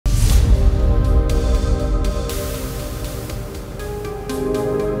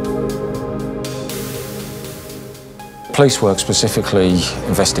Police work, specifically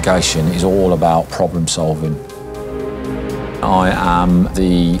investigation, is all about problem solving. I am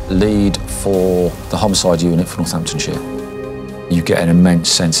the lead for the homicide unit for Northamptonshire. You get an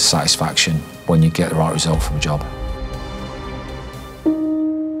immense sense of satisfaction when you get the right result from a job.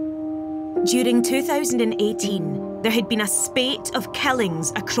 During 2018, there had been a spate of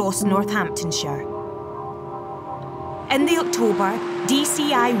killings across Northamptonshire. In the October,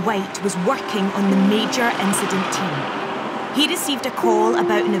 DCI White was working on the major incident team. He received a call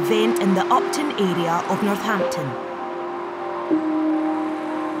about an event in the Upton area of Northampton.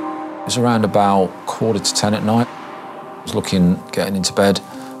 It was around about 9:45 at night. I was getting into bed,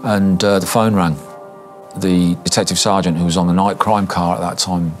 and the phone rang. The detective sergeant who was on the night crime car at that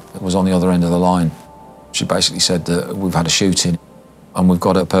time was on the other end of the line. She basically said that we've had a shooting and we've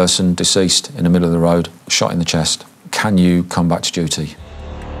got a person deceased in the middle of the road, shot in the chest. Can you come back to duty?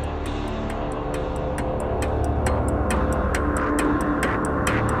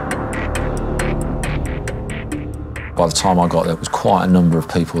 By the time I got there, there was quite a number of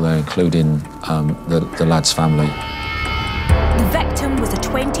people there, including the lad's family. The victim was a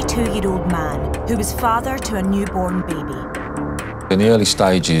 22-year-old man who was father to a newborn baby. In the early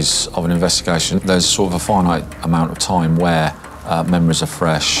stages of an investigation, there's sort of a finite amount of time where memories are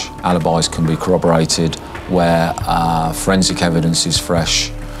fresh, alibis can be corroborated, where forensic evidence is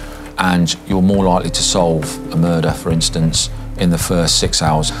fresh, and you're more likely to solve a murder, for instance, in the first 6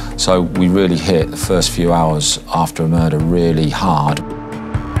 hours. So we really hit the first few hours after a murder really hard.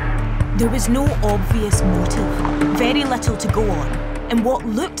 There was no obvious motive, very little to go on, and what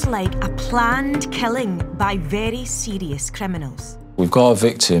looked like a planned killing by very serious criminals. We've got a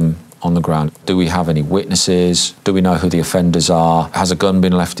victim on the ground. Do we have any witnesses? Do we know who the offenders are? Has a gun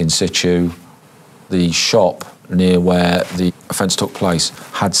been left in situ? The shop near where the offence took place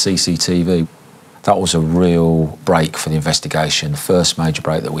had CCTV. That was a real break for the investigation, the first major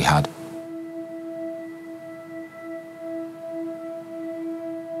break that we had.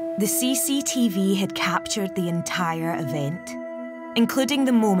 The CCTV had captured the entire event, including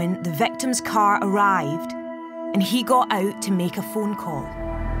the moment the victim's car arrived and he got out to make a phone call.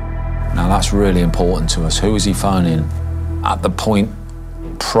 Now that's really important to us. Who was he phoning at the point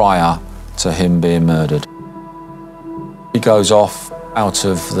prior to him being murdered? He goes off out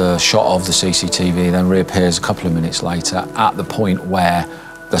of the shot of the CCTV, then reappears a couple of minutes later at the point where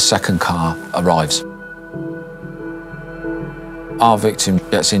the second car arrives. Our victim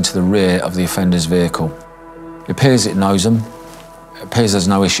gets into the rear of the offender's vehicle. It appears it knows them. It appears there's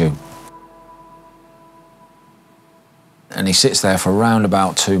no issue. And he sits there for around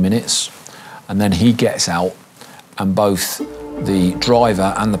about 2 minutes, and then he gets out, and both the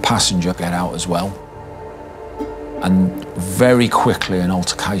driver and the passenger get out as well. And very quickly an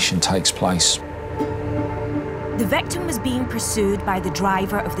altercation takes place. The victim was being pursued by the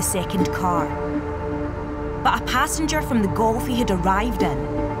driver of the second car. But a passenger from the Golf he had arrived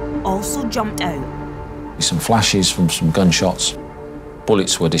in also jumped out. Some flashes from some gunshots.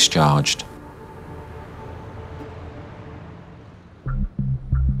 Bullets were discharged.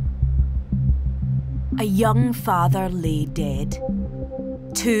 A young father lay dead.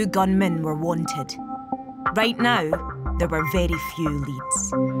 2 gunmen were wanted. Right now, there were very few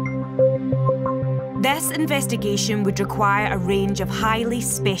leads. This investigation would require a range of highly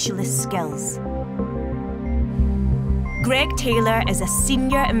specialist skills. Greg Taylor is a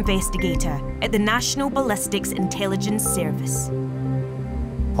senior investigator at the National Ballistics Intelligence Service.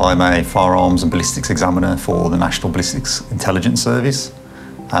 I'm a firearms and ballistics examiner for the National Ballistics Intelligence Service,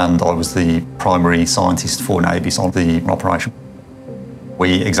 and I was the primary scientist for Navis on the operation.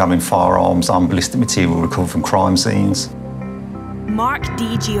 We examine firearms and ballistic material recovered from crime scenes. Mark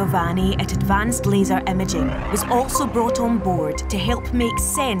D. Giovanni at Advanced Laser Imaging was also brought on board to help make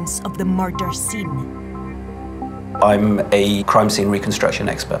sense of the murder scene. I'm a crime scene reconstruction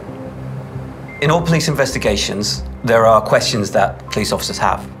expert. In all police investigations, there are questions that police officers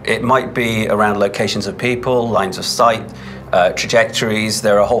have. It might be around locations of people, lines of sight, trajectories.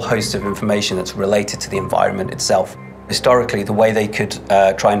 There are a whole host of information that's related to the environment itself. Historically, the way they could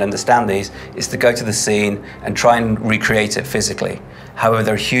try and understand these is to go to the scene and try and recreate it physically. However,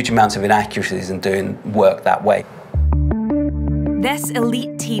 there are huge amounts of inaccuracies in doing work that way. This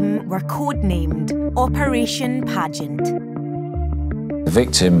elite team were codenamed Operation Pageant. The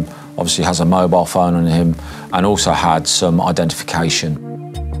victim obviously has a mobile phone on him and also had some identification.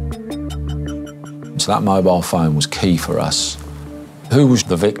 So that mobile phone was key for us. Who was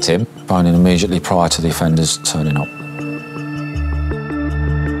the victim? Phoning immediately prior to the offenders turning up.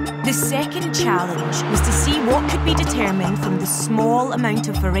 The second challenge was to see what could be determined from the small amount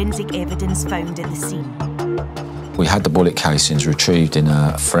of forensic evidence found at the scene. We had the bullet casings retrieved in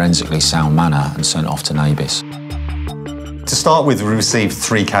a forensically sound manner and sent off to NABIS. To start with, we received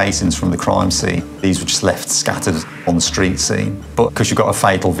 3 casings from the crime scene. These were just left scattered on the street scene. But because you've got a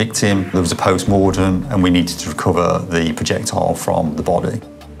fatal victim, there was a post-mortem and we needed to recover the projectile from the body.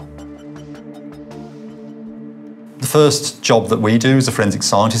 The first job that we do as a forensic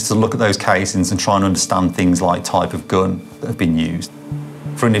scientist is to look at those casings and try and understand things like type of gun that have been used.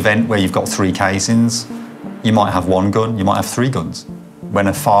 For an event where you've got 3 casings, you might have 1 gun, you might have 3 guns. When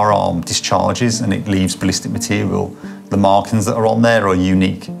a firearm discharges and it leaves ballistic material, the markings that are on there are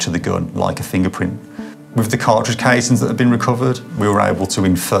unique to the gun, like a fingerprint. With the cartridge casings that have been recovered, we were able to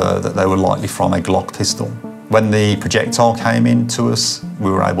infer that they were likely from a Glock pistol. When the projectile came in to us,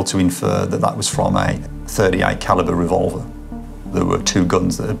 we were able to infer that that was from a .38 caliber revolver. There were 2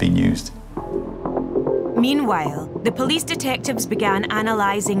 guns that had been used. Meanwhile, the police detectives began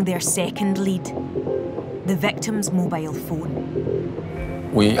analysing their second lead, the victim's mobile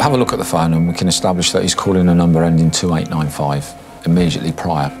phone. We have a look at the phone and we can establish that he's calling a number ending 2895 immediately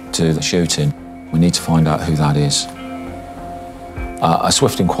prior to the shooting. We need to find out who that is. A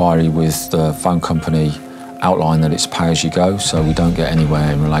swift inquiry with the phone company outlined that it's pay-as-you-go, so we don't get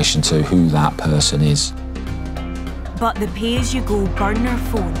anywhere in relation to who that person is. But the pay-as-you-go burner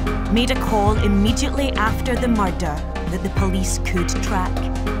phone made a call immediately after the murder that the police could track.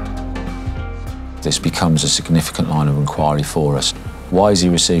 This becomes a significant line of inquiry for us. Why is he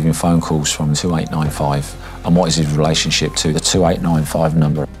receiving phone calls from 2895 and what is his relationship to the 2895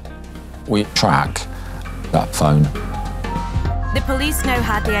 number? We track that phone. The police now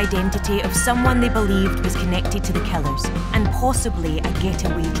had the identity of someone they believed was connected to the killers and possibly a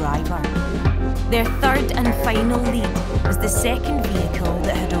getaway driver. Their third and final lead was the second vehicle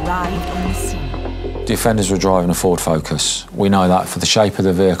that had arrived on the scene. The offenders were driving a Ford Focus. We know that for the shape of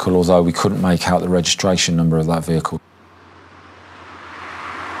the vehicle, although we couldn't make out the registration number of that vehicle.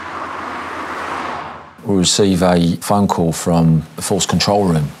 We receive a phone call from the force control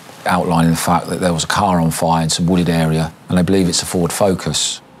room outlining the fact that there was a car on fire in some wooded area and they believe it's a Ford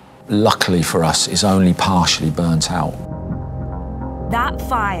Focus. Luckily for us, it's only partially burnt out. That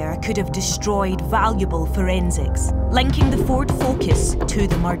fire could have destroyed valuable forensics, linking the Ford Focus to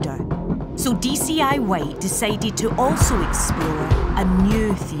the murder. So DCI White decided to also explore a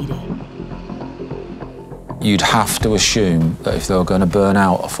new theory. You'd have to assume that if they were going to burn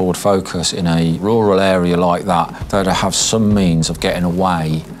out a Ford Focus in a rural area like that, they'd have some means of getting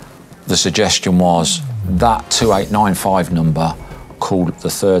away. The suggestion was that 2895 number called the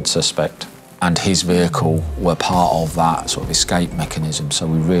third suspect and his vehicle were part of that sort of escape mechanism, so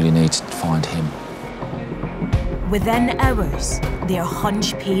we really needed to find him. Within hours, their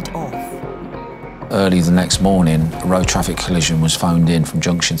hunch paid off. Early the next morning, a road traffic collision was phoned in from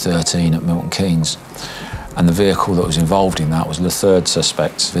junction 13 at Milton Keynes. And the vehicle that was involved in that was the third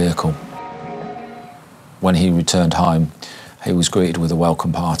suspect's vehicle. When he returned home, he was greeted with a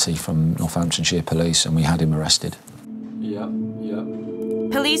welcome party from Northamptonshire Police and we had him arrested.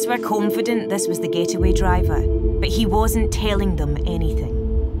 Police were confident this was the getaway driver, but he wasn't telling them anything.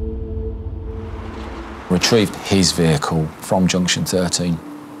 Retrieved his vehicle from junction 13.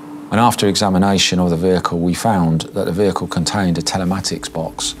 And after examination of the vehicle, we found that the vehicle contained a telematics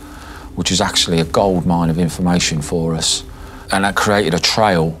box, which is actually a gold mine of information for us. And that created a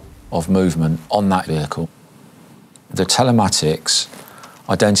trail of movement on that vehicle. The telematics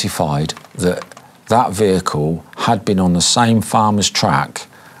identified that that vehicle had been on the same farmer's track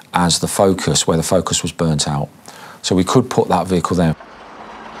as the Focus, where the Focus was burnt out. So we could put that vehicle there.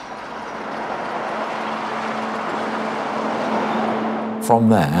 From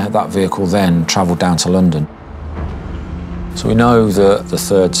there, that vehicle then travelled down to London. So we know that the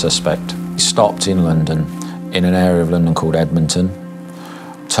third suspect stopped in London, in an area of London called Edmonton,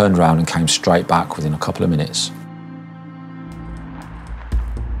 turned around and came straight back within a couple of minutes.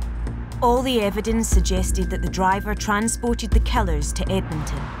 All the evidence suggested that the driver transported the killers to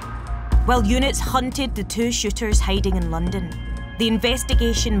Edmonton. While units hunted the 2 shooters hiding in London, the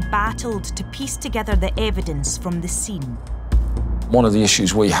investigation battled to piece together the evidence from the scene. One of the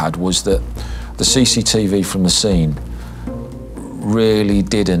issues we had was that the CCTV from the scene really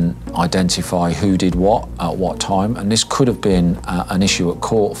didn't identify who did what at what time, and this could have been an issue at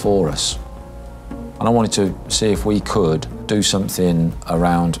court for us. And I wanted to see if we could do something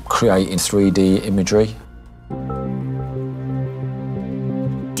around creating 3D imagery.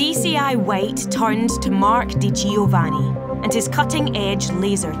 DCI White turned to Mark Di Giovanni and his cutting-edge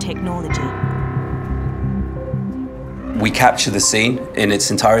laser technology. We capture the scene in its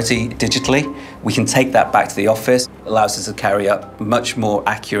entirety digitally. We can take that back to the office. It allows us to carry out much more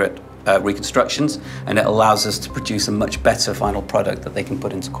accurate reconstructions, and it allows us to produce a much better final product that they can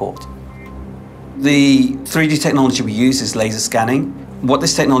put into court. The 3D technology we use is laser scanning. What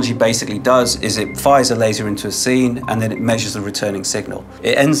this technology basically does is it fires a laser into a scene and then it measures the returning signal.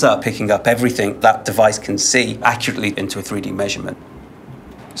 It ends up picking up everything that device can see accurately into a 3D measurement.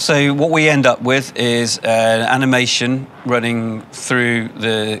 So what we end up with is an animation running through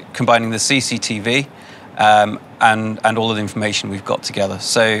combining the CCTV and all of the information we've got together.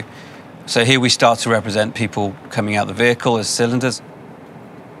 So here we start to represent people coming out of the vehicle as cylinders.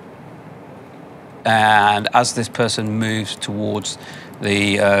 And as this person moves towards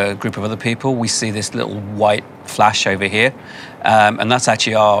the group of other people, we see this little white flash over here. And that's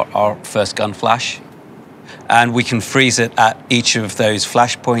actually our first gun flash. And we can freeze it at each of those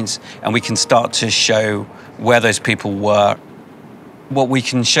flash points, and we can start to show where those people were. What we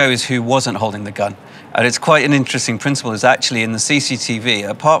can show is who wasn't holding the gun. And it's quite an interesting principle, is actually in the CCTV,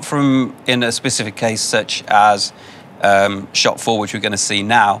 apart from in a specific case such as shot 4, which we're going to see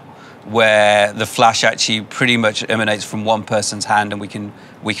now, where the flash actually pretty much emanates from one person's hand, and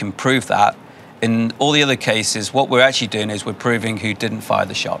we can prove that. In all the other cases, what we're actually doing is we're proving who didn't fire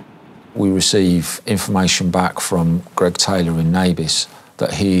the shot. We receive information back from Greg Taylor in Nabis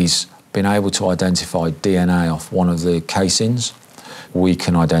that he's been able to identify DNA off one of the casings. We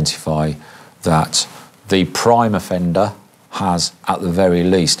can identify that the prime offender has, at the very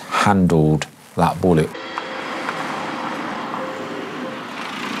least, handled that bullet.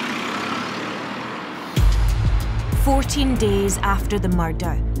 "14 days after the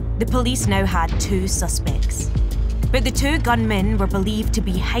murder, the police now had 2 suspects. But the 2 gunmen were believed to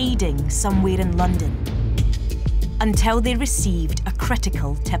be hiding somewhere in London until they received a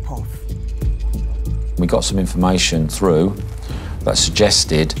critical tip-off. We got some information through that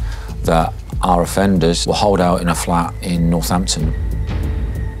suggested that our offenders were holed out in a flat in Northampton.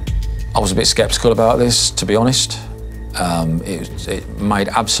 I was a bit sceptical about this, to be honest. It made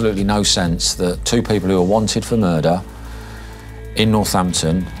absolutely no sense that 2 people who were wanted for murder in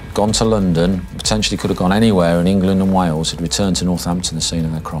Northampton, gone to London, potentially could have gone anywhere in England and Wales, had returned to Northampton, the scene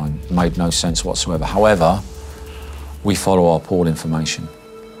of their crime. It made no sense whatsoever. However, we follow our pool information.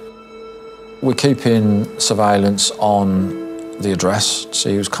 We're keeping surveillance on the address to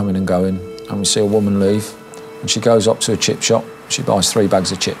see who's coming and going, and we see a woman leave, and she goes up to a chip shop, she buys 3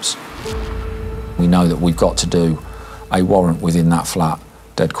 bags of chips. We know that we've got to do a warrant within that flat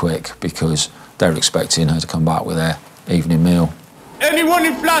dead quick, because they're expecting her to come back with their evening meal. Anyone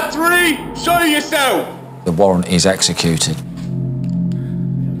in flat 3, show yourself! The warrant is executed.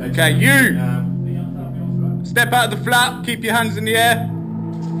 Okay, you! Step out of the flat, keep your hands in the air.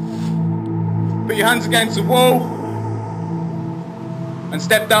 Put your hands against the wall. And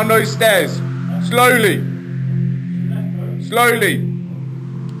step down those stairs. Slowly. Slowly.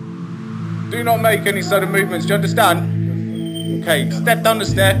 Do not make any sudden movements, do you understand? Okay, step down the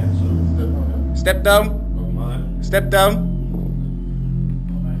stair. Step down. Step down.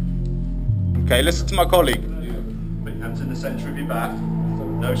 Okay, listen to my colleague. Put your hands in the centre of your back.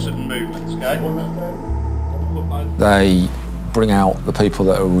 No sudden movements, okay? They bring out the people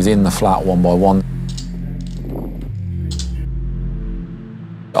that are within the flat one by one.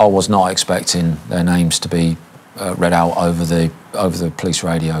 I was not expecting their names to be read out over the police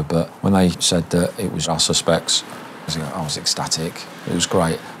radio, but when they said that it was our suspects, I was ecstatic. It was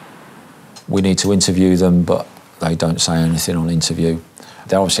great. We need to interview them, but they don't say anything on interview.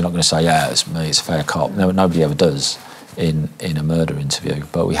 They're obviously not going to say, yeah, it's me, it's a fair cop. No, nobody ever does in a murder interview,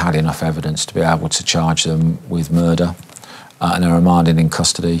 but we had enough evidence to be able to charge them with murder, and they're remanded in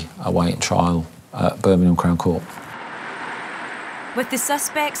custody, awaiting trial at Birmingham Crown Court. With the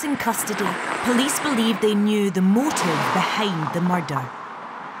suspects in custody, police believe they knew the motive behind the murder.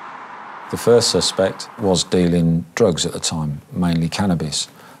 The first suspect was dealing drugs at the time, mainly cannabis,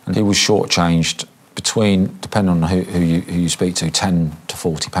 and he was shortchanged between, depending on who you speak to, £10 to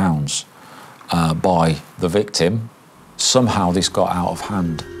 £40 by the victim. Somehow this got out of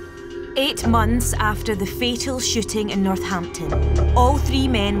hand. 8 months after the fatal shooting in Northampton, all 3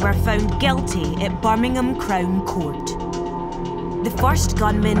 men were found guilty at Birmingham Crown Court. The first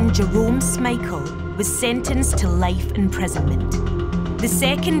gunman, Jerome Smikle, was sentenced to life imprisonment. The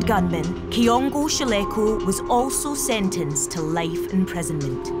second gunman, Kiongo Shileko, was also sentenced to life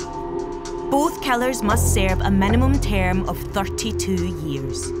imprisonment. Both killers must serve a minimum term of 32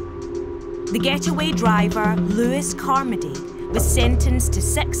 years. The getaway driver, Lewis Carmody, was sentenced to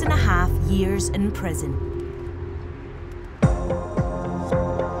 6.5 years in prison.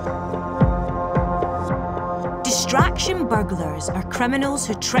 Distraction burglars are criminals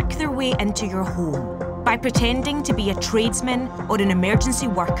who trick their way into your home, by pretending to be a tradesman or an emergency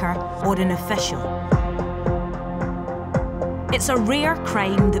worker or an official. It's a rare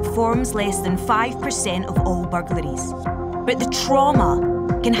crime that forms less than 5% of all burglaries, but the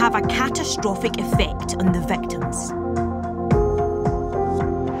trauma can have a catastrophic effect on the victims.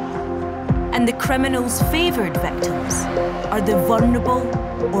 And the criminals' favoured victims are the vulnerable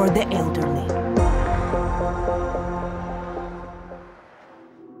or the elderly.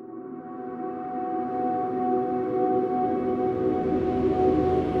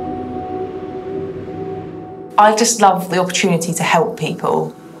 I just love the opportunity to help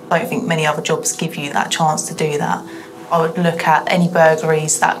people. I don't think many other jobs give you that chance to do that. I would look at any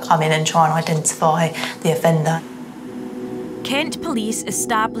burglaries that come in and try and identify the offender. Kent Police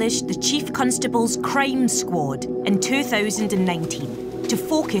established the Chief Constable's Crime Squad in 2019 to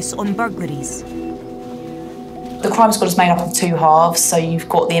focus on burglaries. The crime squad is made up of two halves, so you've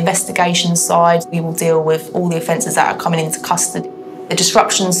got the investigation side. We will deal with all the offences that are coming into custody. The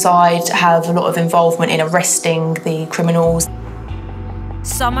disruption side have a lot of involvement in arresting the criminals.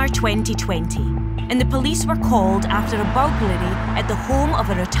 Summer 2020, and the police were called after a burglary at the home of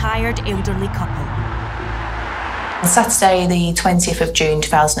a retired elderly couple. On Saturday, the 20th of June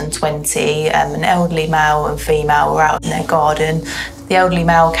 2020, an elderly male and female were out in their garden. The elderly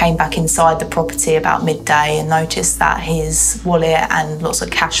male came back inside the property about midday and noticed that his wallet and lots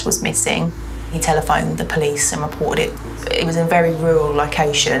of cash was missing. He telephoned the police and reported it. It was in a very rural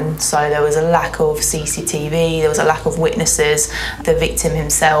location, so there was a lack of CCTV, there was a lack of witnesses. The victim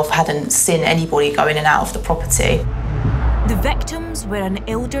himself hadn't seen anybody go in and out of the property. The victims were an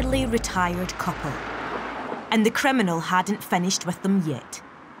elderly retired couple, and the criminal hadn't finished with them yet.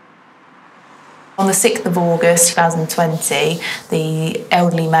 On the 6th of August 2020, the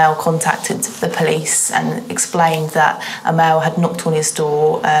elderly male contacted the police and explained that a male had knocked on his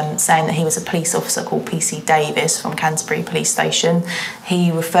door saying that he was a police officer called PC Davis from Canterbury Police Station.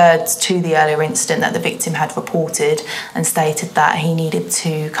 He referred to the earlier incident that the victim had reported and stated that he needed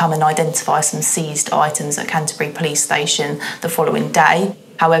to come and identify some seized items at Canterbury Police Station the following day.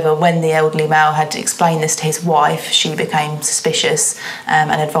 However, when the elderly male had explained this to his wife, she became suspicious and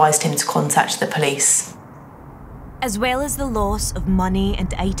advised him to contact the police. As well as the loss of money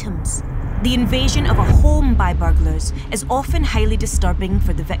and items, the invasion of a home by burglars is often highly disturbing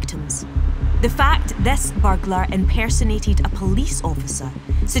for the victims. The fact this burglar impersonated a police officer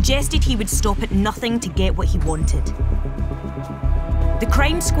suggested he would stop at nothing to get what he wanted. The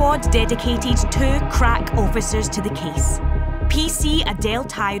crime squad dedicated 2 crack officers to the case: PC Adele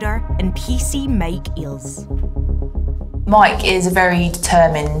Tyler and PC Mike Eels. Mike is a very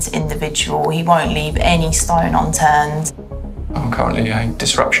determined individual. He won't leave any stone unturned. I'm currently a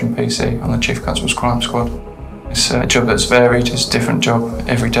disruption PC on the Chief Constable's Crime Squad. It's a job that's varied, it's a different job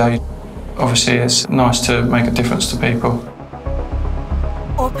every day. Obviously it's nice to make a difference to people.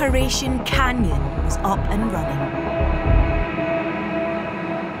 Operation Canyon was up and running.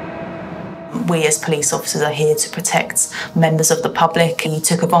 We as police officers are here to protect members of the public. He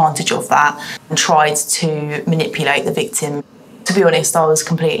took advantage of that and tried to manipulate the victim. To be honest, I was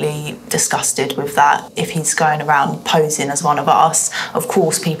completely disgusted with that. If he's going around posing as one of us, of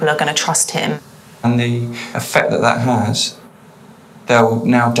course people are going to trust him. And the effect that that has, they'll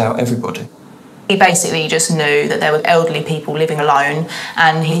now doubt everybody. He basically just knew that there were elderly people living alone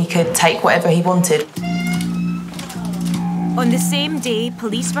and he could take whatever he wanted. On the same day,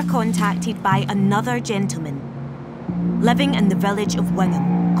 police were contacted by another gentleman living in the village of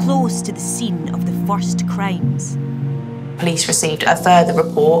Wingham, close to the scene of the first crimes. Police received a further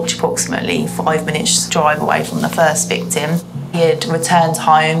report, approximately 5 minutes drive away from the first victim. He had returned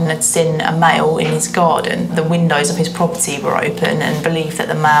home and had seen a male in his garden. The windows of his property were open and believed that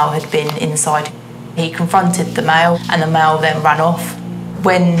the male had been inside. He confronted the male and the male then ran off.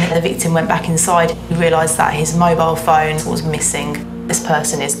 When the victim went back inside, he realised that his mobile phone was missing. This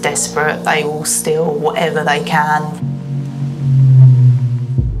person is desperate. They will steal whatever they can.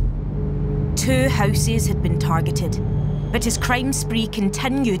 2 houses had been targeted, but his crime spree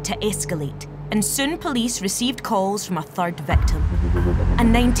continued to escalate, and soon police received calls from a 3rd victim, a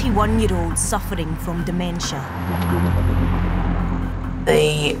 91-year-old suffering from dementia.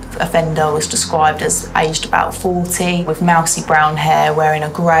 The offender was described as aged about 40, with mousy brown hair, wearing a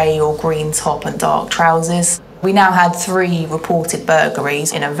grey or green top and dark trousers. We now had 3 reported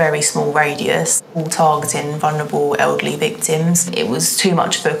burglaries in a very small radius, all targeting vulnerable elderly victims. It was too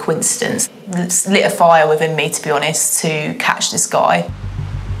much of a coincidence. It lit a fire within me, to be honest, to catch this guy.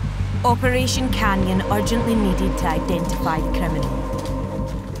 Operation Canyon urgently needed to identify the criminal.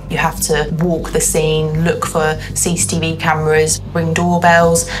 You have to walk the scene, look for CCTV cameras, ring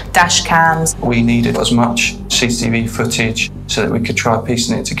doorbells, dash cams. We needed as much CCTV footage so that we could try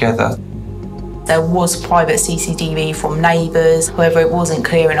piecing it together. There was private CCTV from neighbours, however it wasn't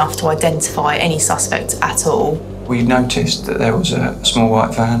clear enough to identify any suspect at all. We noticed that there was a small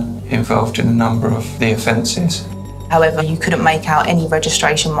white van involved in a number of the offences. However, you couldn't make out any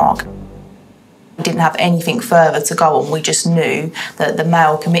registration mark. We didn't have anything further to go on. We just knew that the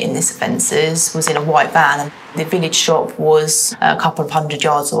male committing these offences was in a white van. The village shop was a couple of 100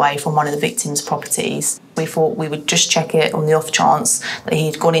 yards away from one of the victims' properties. We thought we would just check it on the off chance that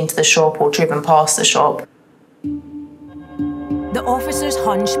he'd gone into the shop or driven past the shop. The officer's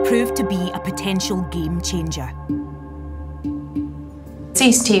hunch proved to be a potential game changer.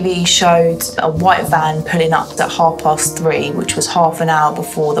 CCTV showed a white van pulling up at 3:30, which was half an hour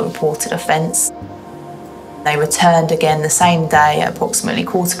before the reported offence. They returned again the same day at approximately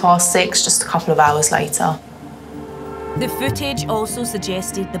 6:15, just a couple of hours later. The footage also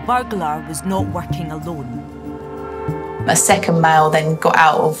suggested the burglar was not working alone. A second male then got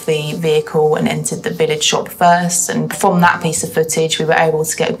out of the vehicle and entered the village shop first, and from that piece of footage we were able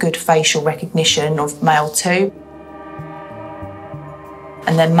to get a good facial recognition of male 2.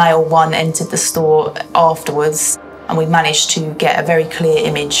 And then male 1 entered the store afterwards, and we managed to get a very clear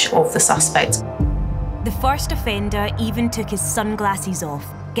image of the suspect. The first offender even took his sunglasses off,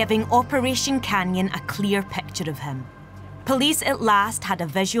 giving Operation Canyon a clear picture of him. Police at last had a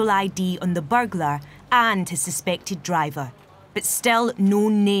visual ID on the burglar and his suspected driver, but still no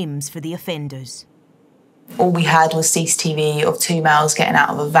names for the offenders. All we had was CCTV of 2 males getting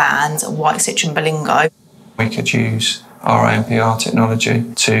out of a van at White Citroen Berlingo. We could use our ANPR technology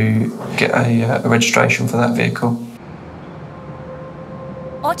to get a registration for that vehicle.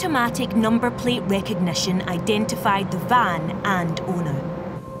 Automatic number plate recognition identified the van and owner,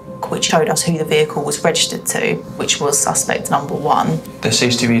 which showed us who the vehicle was registered to, which was suspect number 1. The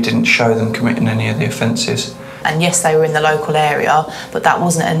CCTV didn't show them committing any of the offences. And yes, they were in the local area, but that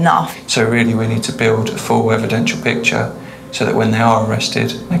wasn't enough. So really we need to build a full evidential picture so that when they are arrested,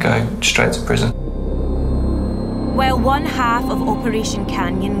 they go straight to prison. While one half of Operation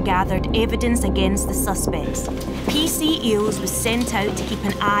Canyon gathered evidence against the suspects, PC EOS was sent out to keep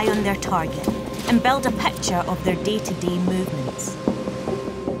an eye on their target and build a picture of their day-to-day movements.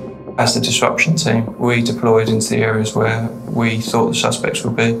 As the disruption team, we deployed into the areas where we thought the suspects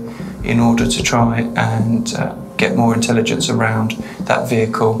would be in order to try and get more intelligence around that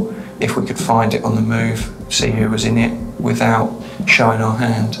vehicle. If we could find it on the move, see who was in it without showing our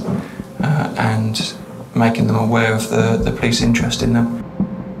hand and making them aware of the police interest in them.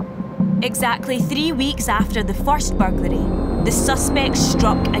 Exactly 3 weeks after the first burglary, the suspect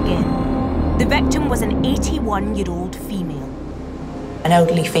struck again. The victim was an 81-year-old female. An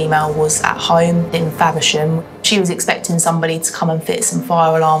elderly female was at home in Faversham. She was expecting somebody to come and fit some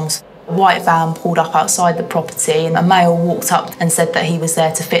fire alarms. A white van pulled up outside the property and a male walked up and said that he was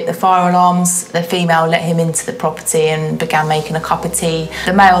there to fit the fire alarms. The female let him into the property and began making a cup of tea.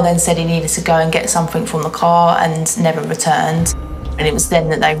 The male then said he needed to go and get something from the car and never returned. And it was then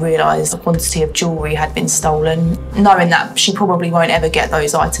that they realised a quantity of jewellery had been stolen. Knowing that she probably won't ever get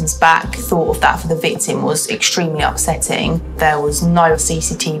those items back, thought of that for the victim was extremely upsetting. There was no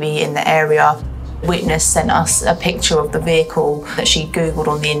CCTV in the area. Witness sent us a picture of the vehicle that she Googled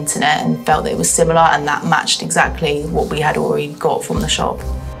on the internet and felt that it was similar, and that matched exactly what we had already got from the shop.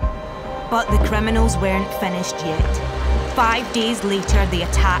 But the criminals weren't finished yet. 5 days later, they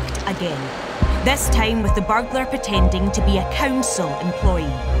attacked again. This time with the burglar pretending to be a council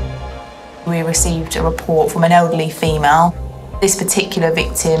employee. We received a report from an elderly female. This particular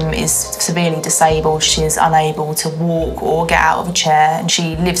victim is severely disabled. She is unable to walk or get out of a chair, and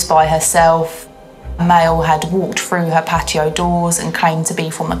she lives by herself. A male had walked through her patio doors and claimed to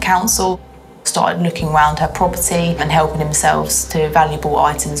be from the council, started looking around her property and helping themselves to valuable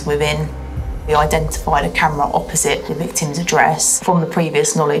items within. We identified a camera opposite the victim's address. From the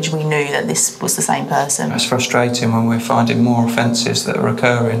previous knowledge, we knew that this was the same person. It's frustrating when we're finding more offences that are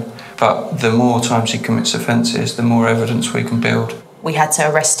occurring, but the more times he commits offences, the more evidence we can build. We had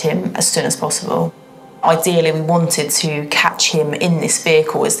to arrest him as soon as possible. Ideally, we wanted to catch him in this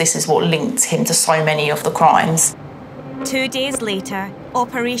vehicle, as this is what linked him to so many of the crimes. 2 days later,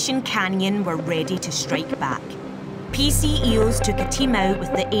 Operation Canyon were ready to strike back. PC EOS took a team out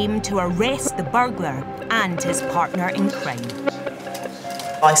with the aim to arrest the burglar and his partner in crime.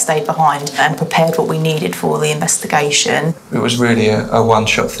 I stayed behind and prepared what we needed for the investigation. It was really a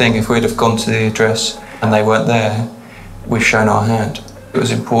one-shot thing. If we'd have gone to the address and they weren't there, we've shown our hand. It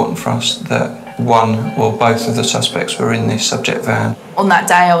was important for us that One or both of the suspects were in this subject van. On that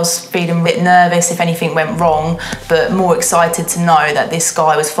day I was feeling a bit nervous if anything went wrong, but more excited to know that this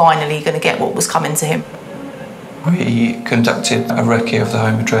guy was finally going to get what was coming to him. We conducted a recce of the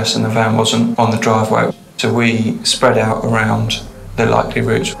home address and the van wasn't on the driveway, so we spread out around the likely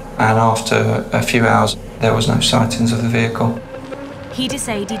routes, and after a few hours there was no sightings of the vehicle. He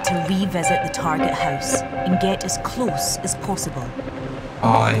decided to revisit the target house and get as close as possible.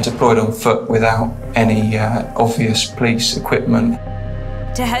 I deployed on foot without any obvious police equipment.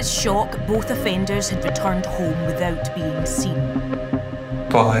 To his shock, both offenders had returned home without being seen.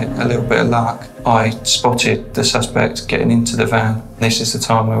 By a little bit of luck, I spotted the suspect getting into the van. This is the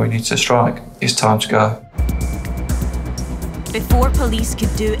time where we need to strike. It's time to go. Before police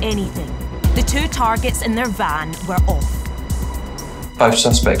could do anything, the two targets in their van were off. Both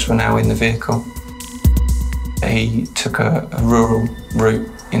suspects were now in the vehicle. He took a rural route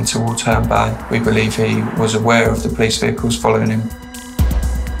in towards Herne Bay. We believe he was aware of the police vehicles following him.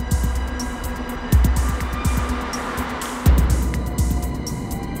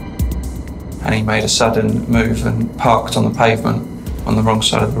 And he made a sudden move and parked on the pavement on the wrong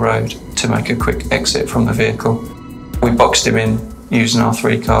side of the road to make a quick exit from the vehicle. We boxed him in using our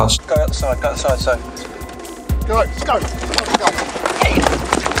 3 cars. Go out the side, so. Go, let's go.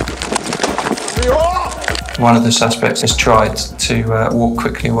 One of the suspects has tried to walk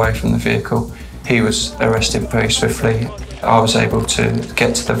quickly away from the vehicle. He was arrested very swiftly. I was able to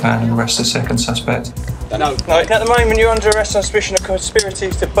get to the van and arrest the second suspect. No, at the moment you're under arrest on suspicion of conspiracy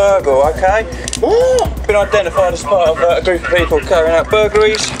to burgle, okay? Been identified as part of a group of people carrying out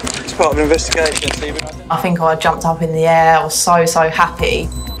burglaries. It's part of an investigation. So I think I jumped up in the air. I was so happy.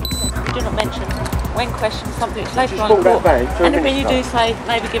 You do not mention when questioned something which later on in court, anything you do say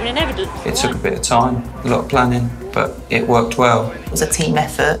may be given in evidence. It took a bit of time, a lot of planning, but it worked well. It was a team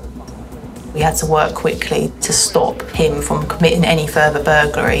effort. We had to work quickly to stop him from committing any further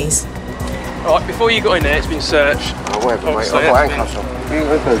burglaries. Right, before you got in there, it's been searched. Oh, wait, mate, I've got handcuffs on. You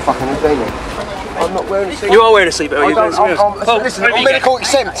ain't going to fucking thing. I'm not wearing a seatbelt. You are wearing a seatbelt. Listen, I'm medical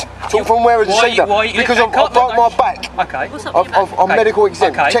exempt. Talk from wearing a seatbelt. Because I've broke my back. Okay. I'm medical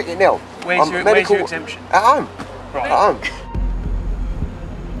exempt. Okay. Check it now. Where's your exemption? At home. Right. At home.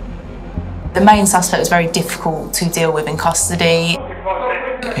 The main suspect was very difficult to deal with in custody.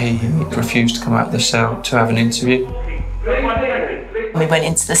 He refused to come out of the cell to have an interview. When we went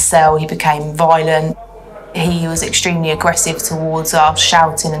into the cell, he became violent. He was extremely aggressive towards us,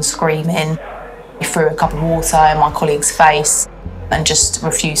 shouting and screaming. He threw a cup of water in my colleague's face and just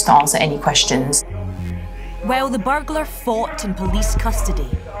refused to answer any questions. While the burglar fought in police custody,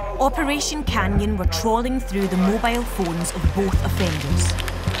 Operation Canyon were trawling through the mobile phones of both offenders.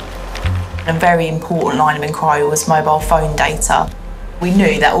 A very important line of inquiry was mobile phone data. We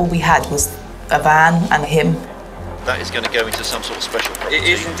knew that all we had was a van and him. That is going to go into some sort of special property. It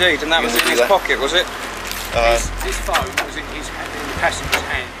is indeed, and that was in his pocket, was it? This phone was in the passenger's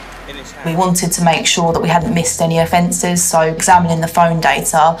hand. We wanted to make sure that we hadn't missed any offences, so examining the phone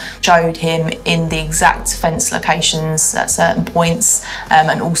data showed him in the exact offence locations at certain points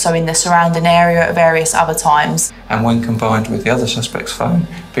and also in the surrounding area at various other times. And when combined with the other suspect's phone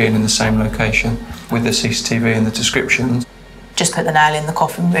being in the same location with the CCTV and the descriptions, just put the nail in the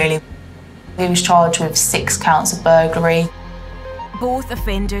coffin, really. He was charged with 6 counts of burglary. Both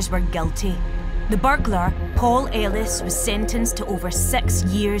offenders were guilty. The burglar, Paul Ellis, was sentenced to over 6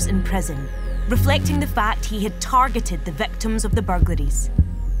 years in prison, reflecting the fact he had targeted the victims of the burglaries.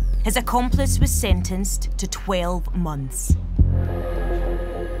 His accomplice was sentenced to 12 months.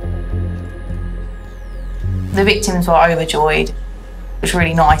 The victims were overjoyed. It was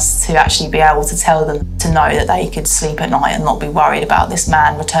really nice to actually be able to tell them to know that they could sleep at night and not be worried about this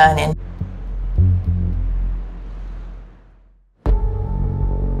man returning.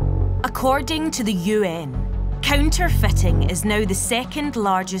 According to the UN, counterfeiting is now the second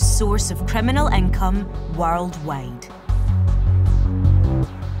largest source of criminal income worldwide.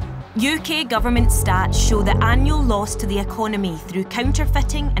 UK government stats show the annual loss to the economy through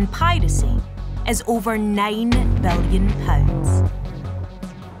counterfeiting and piracy is over £9 billion.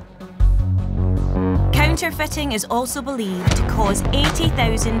 Counterfeiting is also believed to cause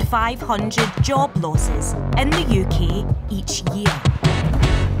 80,500 job losses in the UK each year.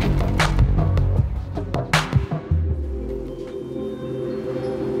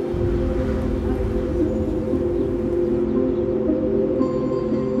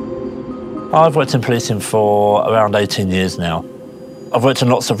 I've worked in policing for around 18 years now. I've worked in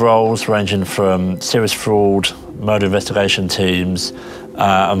lots of roles ranging from serious fraud, murder investigation teams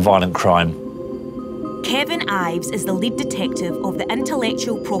and violent crime. Kevin Ives is the lead detective of the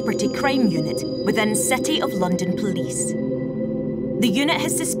Intellectual Property Crime Unit within City of London Police. The unit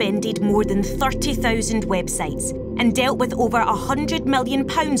has suspended more than 30,000 websites and dealt with over £100 million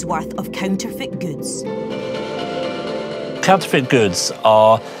worth of counterfeit goods. Counterfeit goods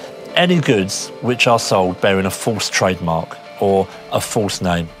are any goods which are sold bearing a false trademark or a false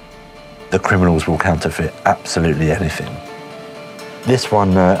name. The criminals will counterfeit absolutely anything. This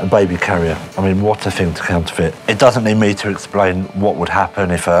one, a baby carrier. I mean, what a thing to counterfeit. It doesn't need me to explain what would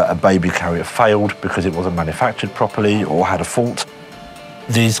happen if a baby carrier failed because it wasn't manufactured properly or had a fault.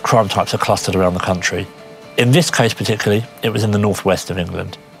 These crime types are clustered around the country. In this case particularly, it was in the northwest of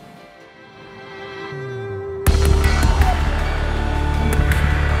England.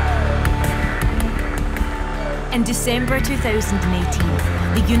 In December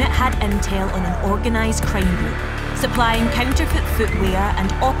 2018, the unit had intel on an organised crime group supplying counterfeit footwear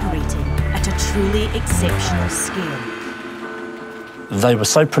and operating at a truly exceptional scale. They were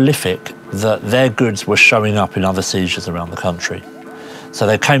so prolific that their goods were showing up in other seizures around the country. So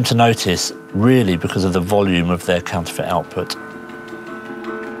they came to notice really because of the volume of their counterfeit output.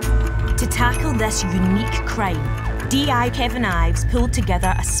 To tackle this unique crime, DI Kevin Ives pulled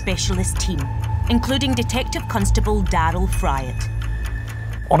together a specialist team, including Detective Constable Darryl Fryatt.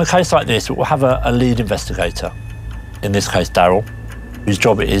 On a case like this, we'll have a lead investigator, in this case Darryl, whose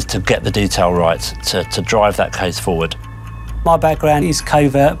job it is to get the detail right, to drive that case forward. My background is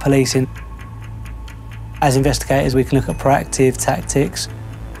covert policing. As investigators, we can look at proactive tactics.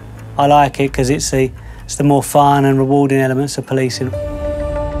 I like it because it's the more fun and rewarding elements of policing.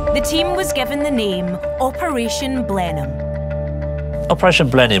 The team was given the name Operation Blenheim. Operation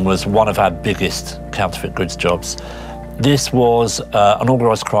Blenheim was one of our biggest counterfeit goods jobs. This was an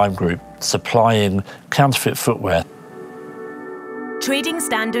organised crime group supplying counterfeit footwear. Trading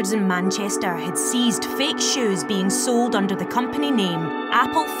Standards in Manchester had seized fake shoes being sold under the company name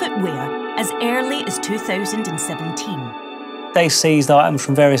Apple Footwear as early as 2017. They seized items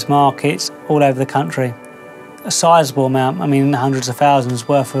from various markets all over the country. A sizable amount, I mean hundreds of thousands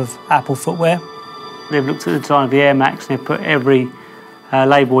worth of Apple footwear. They've looked at the design of the Air Max and they've put every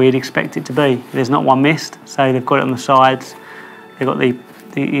label you'd expect it to be. There's not one missed, so they've got it on the sides. They've got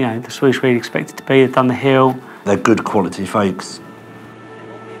the swoosh where you'd expect it to be. They've done the heel. They're good quality fakes.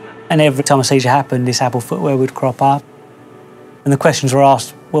 And every time a seizure happened, this Apple footwear would crop up. And the questions were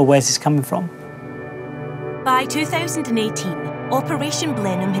asked, well, where's this coming from? By 2018, Operation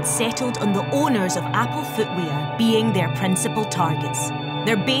Blenheim had settled on the owners of Apple Footwear being their principal targets.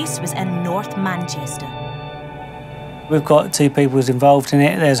 Their base was in North Manchester. We've got two people who's involved in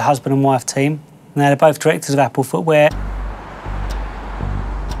it. There's a husband and wife team. And they're both directors of Apple Footwear.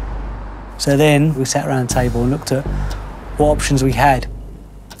 So then we sat around the table and looked at what options we had.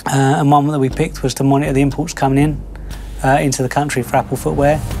 And one that we picked was to monitor the imports coming in into the country for Apple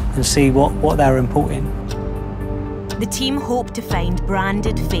Footwear and see what they were importing. The team hoped to find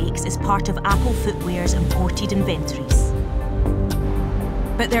branded fakes as part of Apple Footwear's imported inventories.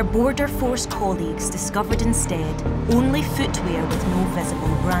 But their border force colleagues discovered instead only footwear with no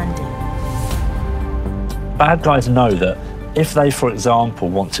visible branding. Bad guys know that if they, for example,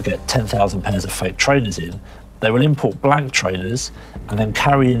 want to get 10,000 pairs of fake trainers in, they will import blank trainers and then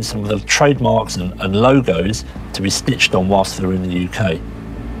carry in some of the trademarks and logos to be stitched on whilst they're in the UK.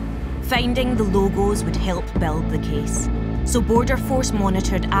 Finding the logos would help build the case, so Border Force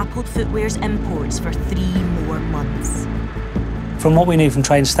monitored Apple Footwear's imports for 3 more months. From what we knew from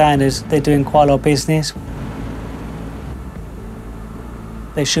Trading Standards, they're doing quite a lot of business.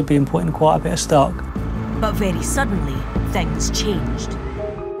 They should be importing quite a bit of stock. But very suddenly, things changed.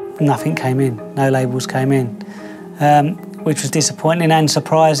 Nothing came in, no labels came in, which was disappointing and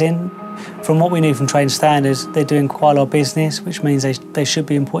surprising. From what we knew from Trading Standards, they're doing quite a lot of business, which means they should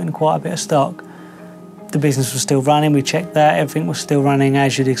be importing quite a bit of stock. The business was still running, we checked that, everything was still running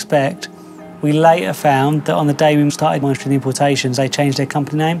as you'd expect. We later found that on the day we started monitoring the importations, they changed their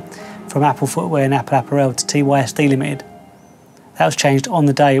company name from Apple Footwear and Apple Apparel to TYSD Limited. That was changed on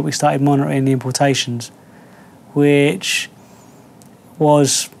the day we started monitoring the importations, which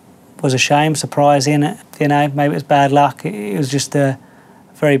was a shame, surprising. You know, maybe it was bad luck. It was just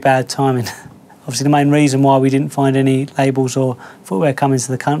very bad timing. Obviously, the main reason why we didn't find any labels or footwear coming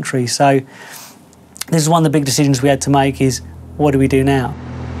to the country. So this is one of the big decisions we had to make is, what do we do now?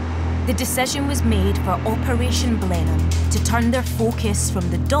 The decision was made for Operation Blenheim to turn their focus from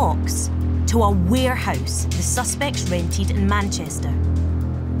the docks to a warehouse the suspects rented in Manchester.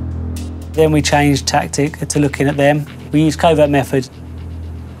 Then we changed tactic to looking at them. We used covert methods.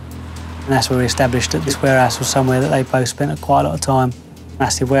 And that's where we established that this warehouse was somewhere that they both spent quite a lot of time.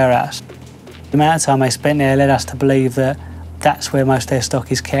 Massive warehouse. The amount of time they spent there led us to believe that that's where most of their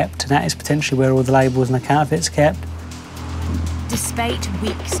stock is kept, and that is potentially where all the labels and the counterfeits are kept. Despite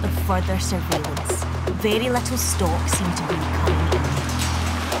weeks of further surveillance, very little stock seemed to be coming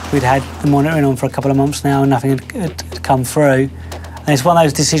in. We'd had the monitoring on for a couple of months now and nothing had come through. And it's one of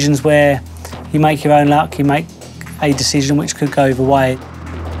those decisions where you make your own luck, you make a decision which could go either way.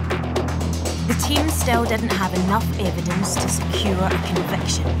 The team still didn't have enough evidence to secure a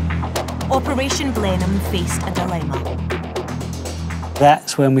conviction. Operation Blenheim faced a dilemma.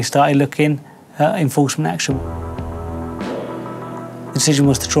 That's when we started looking at enforcement action. The decision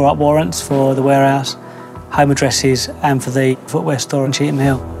was to draw up warrants for the warehouse, home addresses and for the footwear store in Cheetham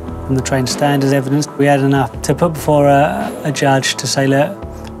Hill. From the train standards evidence, we had enough to put before a judge to say,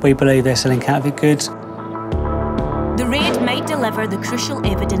 look, we believe they're selling counterfeit goods. The raid might deliver the crucial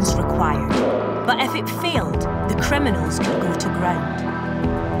evidence required, but if it failed, the criminals could go to ground.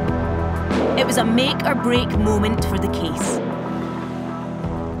 It was a make or break moment for the case.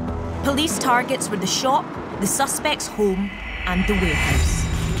 Police targets were the shop, the suspect's home and the warehouse.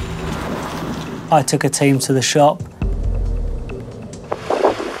 I took a team to the shop.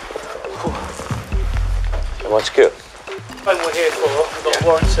 What's good? When we're here for, we've got a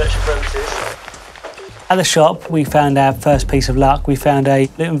warrant search of premises. At the shop, we found our first piece of luck. We found a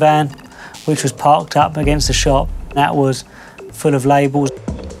Luton van, which was parked up against the shop. That was full of labels.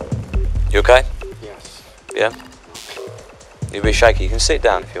 You okay? Yes. Yeah? You're a bit shaky. You can sit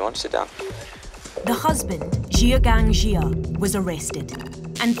down if you want. Sit down. The husband, Jiagang Jia, was arrested,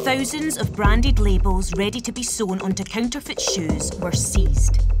 and thousands of branded labels ready to be sewn onto counterfeit shoes were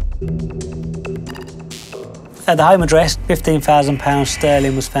seized. At the home address, £15,000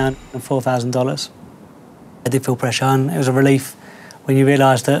 sterling was found and $4,000. I did feel pressure on. It was a relief when you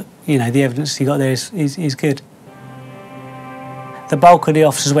realise that, you know, the evidence you got there is good. The bulk of the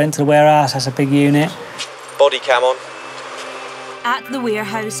officers went to the warehouse. That's a big unit. Body cam on. At the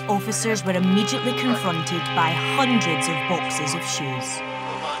warehouse, officers were immediately confronted by hundreds of boxes of shoes.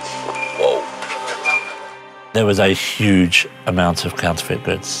 Whoa. There was a huge amount of counterfeit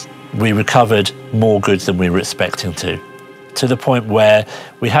goods. We recovered more goods than we were expecting to the point where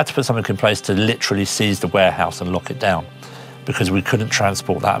we had to put something in place to literally seize the warehouse and lock it down because we couldn't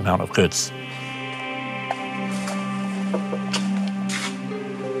transport that amount of goods.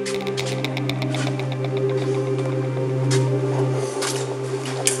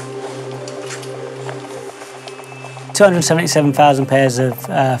 £277,000 pairs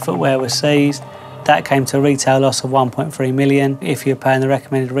of footwear were seized. That came to a retail loss of £1.3 million if you're paying the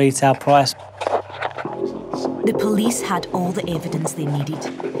recommended retail price. The police had all the evidence they needed,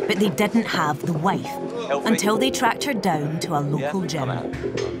 but they didn't have the wife until they tracked her down to a local gym.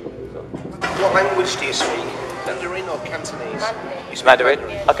 What language do you speak? Mandarin or Cantonese? Mandarin?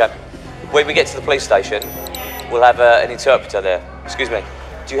 Okay. When we get to the police station, we'll have an interpreter there. Excuse me.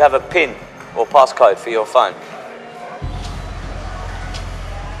 Do you have a PIN or passcode for your phone?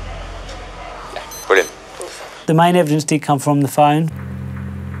 Brilliant. The main evidence did come from the phone.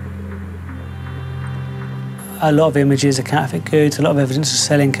 A lot of images of counterfeit goods, a lot of evidence of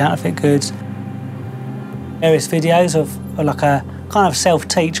selling counterfeit goods. Various videos of like a kind of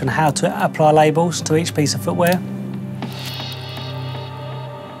self-teach on how to apply labels to each piece of footwear.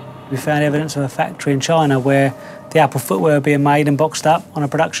 We found evidence of a factory in China where the Apple footwear were being made and boxed up on a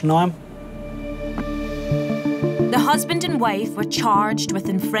production line. The husband and wife were charged with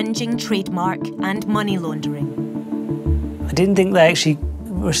infringing trademark and money laundering. I didn't think they actually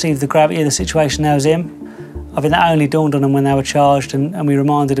received the gravity of the situation they was in. I think that only dawned on them when they were charged and we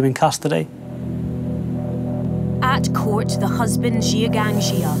remanded them in custody. At court, the husband, Jiagang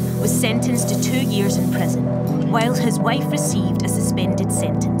Jia, was sentenced to 2 years in prison, while his wife received a suspended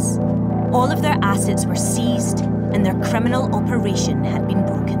sentence. All of their assets were seized and their criminal operation had been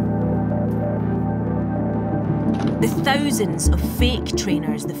broken. The thousands of fake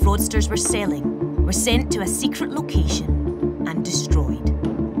trainers the fraudsters were selling were sent to a secret location and destroyed.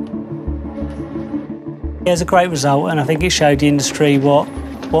 It was a great result, and I think it showed the industry what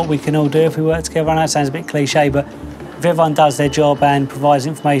we can all do if we work together. I know it sounds a bit cliche, but if everyone does their job and provides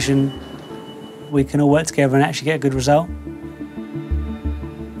information, we can all work together and actually get a good result.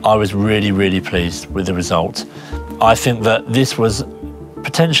 I was really, really pleased with the result. I think that this was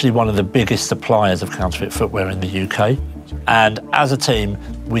potentially one of the biggest suppliers of counterfeit footwear in the UK. And as a team,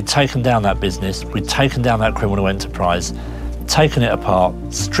 we'd taken down that business, we'd taken down that criminal enterprise, taken it apart,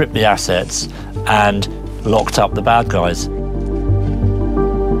 stripped the assets, and locked up the bad guys.